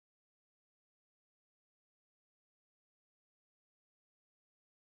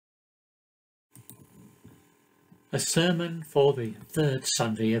A sermon for the third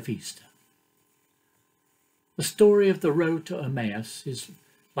Sunday of Easter. The story of the road to Emmaus is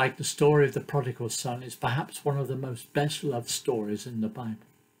like the story of the Prodigal Son, is perhaps one of the most best-loved stories in the Bible.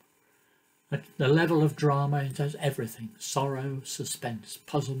 At the level of drama, it has everything: sorrow, suspense,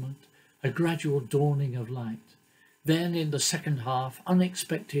 puzzlement, a gradual dawning of light. Then in the second half,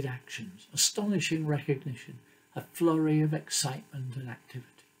 unexpected actions, astonishing recognition, a flurry of excitement and activity.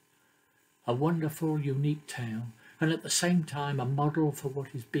 A wonderful, unique tale, and at the same time a model for what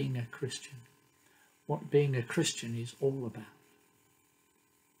is being a Christian, what being a Christian is all about.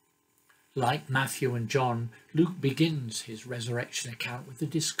 Like Matthew and John, Luke begins his resurrection account with the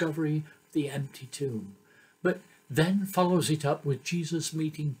discovery of the empty tomb, but then follows it up with Jesus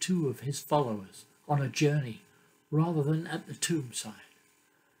meeting two of his followers on a journey rather than at the tombside.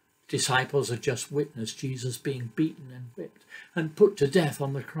 Disciples had just witnessed Jesus being beaten and whipped and put to death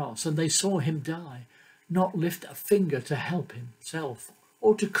on the cross, and they saw him die, not lift a finger to help himself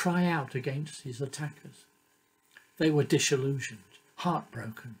or to cry out against his attackers. They were disillusioned,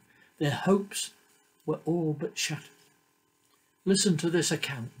 heartbroken. Their hopes were all but shattered. Listen to this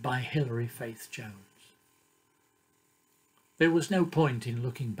account by Hilary Faith Jones. There was no point in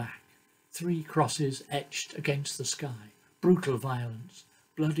looking back. 3 crosses etched against the sky, brutal violence,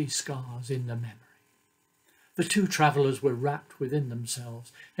 bloody scars in the memory. The 2 travellers were wrapped within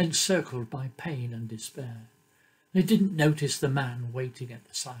themselves, encircled by pain and despair. They didn't notice the man waiting at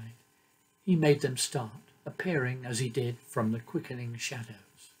the side. He made them start, appearing as he did from the quickening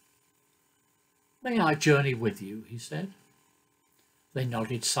shadows. "May I journey with you?" he said. They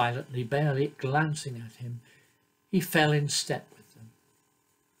nodded silently, barely glancing at him. He fell in step with them.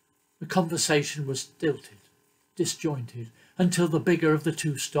 The conversation was stilted, disjointed, until the bigger of the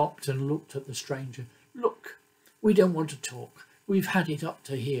 2 stopped and looked at the stranger. "Look, we don't want to talk. We've had it up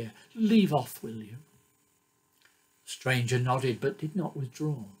to here. Leave off, will you?" The stranger nodded but did not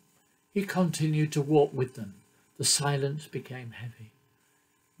withdraw. He continued to walk with them. The silence became heavy.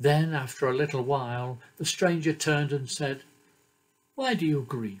 Then, after a little while, the stranger turned and said, "Why do you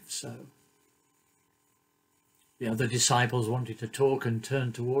grieve so?" The other disciples wanted to talk and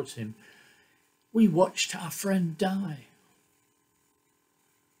turned towards him. "We watched our friend die."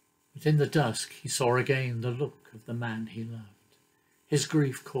 But in the dusk he saw again the look of the man he loved. His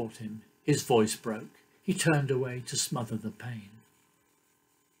grief caught him. His voice broke. He turned away to smother the pain.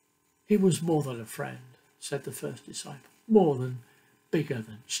 "He was more than a friend," said the first disciple. "More than, bigger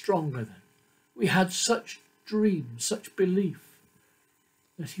than, stronger than. We had such dreams, such belief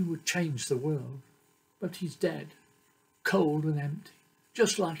that he would change the world. But he's dead, cold and empty,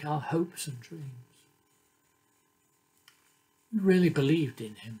 just like our hopes and dreams. We really believed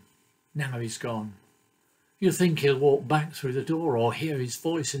in him. Now he's gone. You think he'll walk back through the door or hear his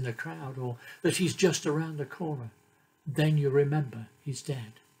voice in the crowd or that he's just around the corner. Then you remember he's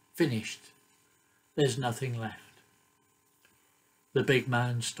dead, finished. There's nothing left." The big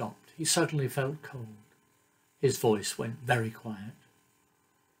man stopped. He suddenly felt cold. His voice went very quiet.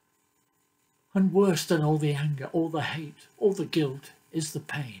 "And worse than all the anger, all the hate, all the guilt is the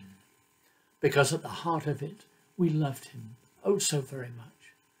pain. Because at the heart of it, we loved him, oh so very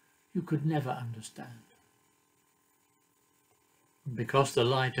much. You could never understand." And because the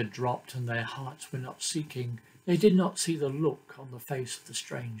light had dropped and their hearts were not seeking, they did not see the look on the face of the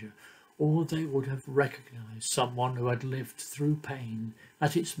stranger, or they would have recognized someone who had lived through pain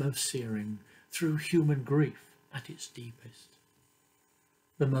at its most searing, through human grief at its deepest.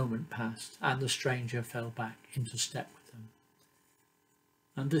 The moment passed, and the stranger fell back into step with them.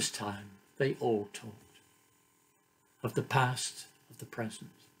 And this time they all talked. Of the past, of the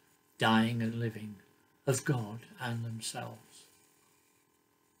present, dying and living, of God and themselves.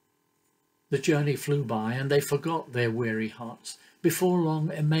 The journey flew by, and they forgot their weary hearts. Before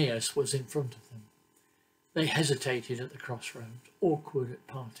long, Emmaus was in front of them. They hesitated at the crossroads, awkward at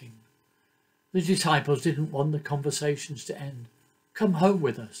parting. The disciples didn't want the conversations to end. "Come home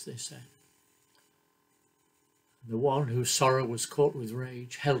with us," they said. And the one whose sorrow was caught with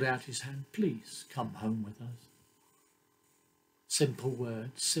rage held out his hand. "Please come home with us." Simple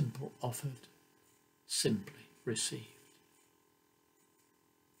words, simple offered, simply received.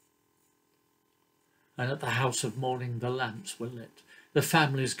 And at the house of mourning the lamps were lit. The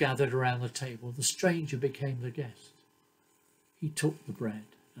families gathered around the table. The stranger became the guest. He took the bread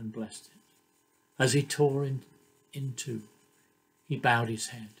and blessed it. As he tore it in two, he bowed his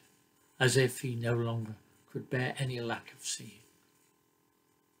head, as if he no longer could bear any lack of seeing.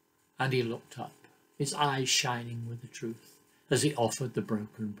 And he looked up, his eyes shining with the truth, as he offered the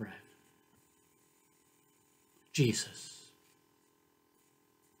broken bread. Jesus.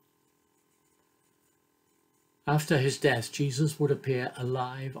 After his death, Jesus would appear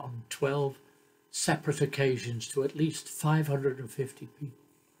alive on 12 separate occasions to at least 550 people.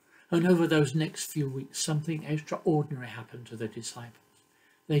 And over those next few weeks, something extraordinary happened to the disciples.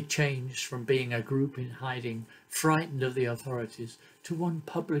 They changed from being a group in hiding, frightened of the authorities, to one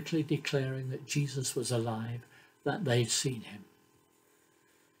publicly declaring that Jesus was alive, that they'd seen him.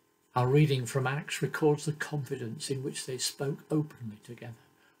 Our reading from Acts records the confidence in which they spoke openly together,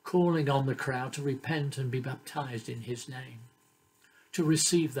 calling on the crowd to repent and be baptized in his name, to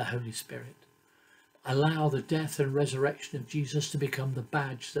receive the Holy Spirit, allow the death and resurrection of Jesus to become the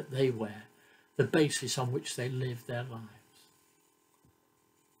badge that they wear, the basis on which they live their lives.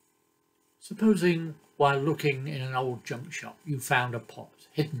 Supposing while looking in an old junk shop you found a pot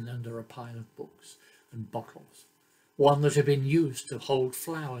hidden under a pile of books and bottles, one that had been used to hold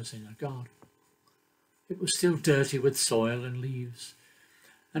flowers in a garden. It was still dirty with soil and leaves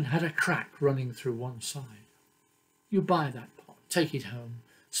and had a crack running through one side. You buy that pot, take it home,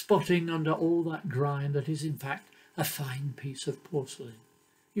 spotting under all that grime that is in fact a fine piece of porcelain.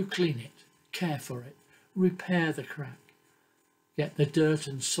 You clean it, care for it, repair the crack, get the dirt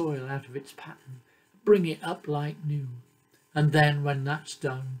and soil out of its pattern, bring it up like new, and then when that's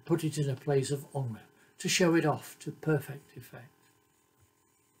done, put it in a place of honour to show it off to perfect effect.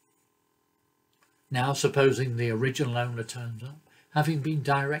 Now supposing the original owner turns up, having been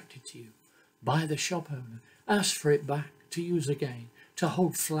directed to you by the shop owner, ask for it back to use again, to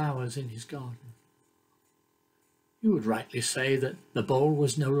hold flowers in his garden. You would rightly say that the bowl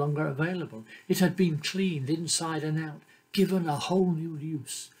was no longer available. It had been cleaned inside and out, given a whole new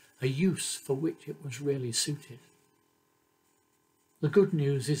use, a use for which it was really suited. The good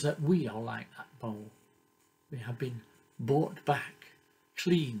news is that we are like that bowl. We have been bought back,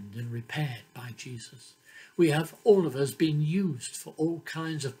 cleaned and repaired by Jesus. We have, all of us, been used for all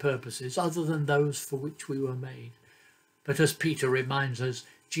kinds of purposes other than those for which we were made. But as Peter reminds us,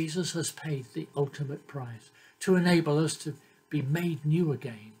 Jesus has paid the ultimate price to enable us to be made new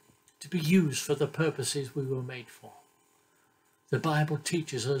again, to be used for the purposes we were made for. The Bible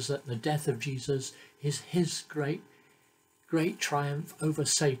teaches us that the death of Jesus is his great triumph over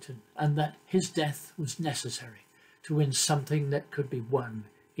Satan, and that his death was necessary to win something that could be won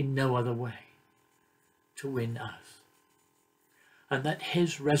in no other way, to win us. And that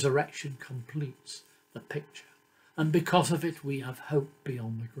his resurrection completes the picture. And because of it, we have hope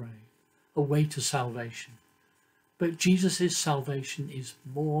beyond the grave, a way to salvation. But Jesus' salvation is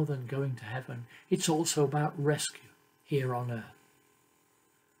more than going to heaven. It's also about rescue here on earth.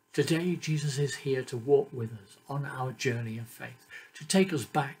 Today, Jesus is here to walk with us on our journey of faith, to take us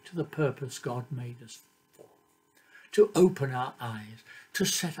back to the purpose God made us for, to open our eyes, to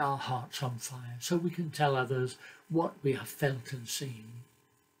set our hearts on fire so we can tell others what we have felt and seen,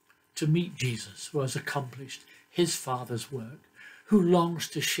 to meet Jesus, who has accomplished his Father's work, who longs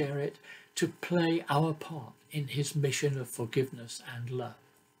to share it, to play our part in his mission of forgiveness and love.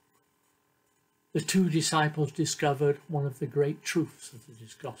 The two disciples discovered one of the great truths of the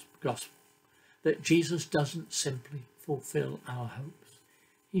gospel, that Jesus doesn't simply fulfill our hopes,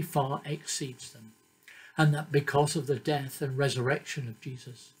 he far exceeds them, and that because of the death and resurrection of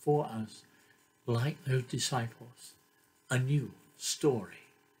Jesus for us, like those disciples, a new story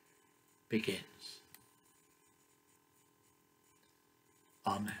begins.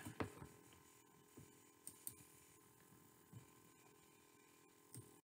 Amen.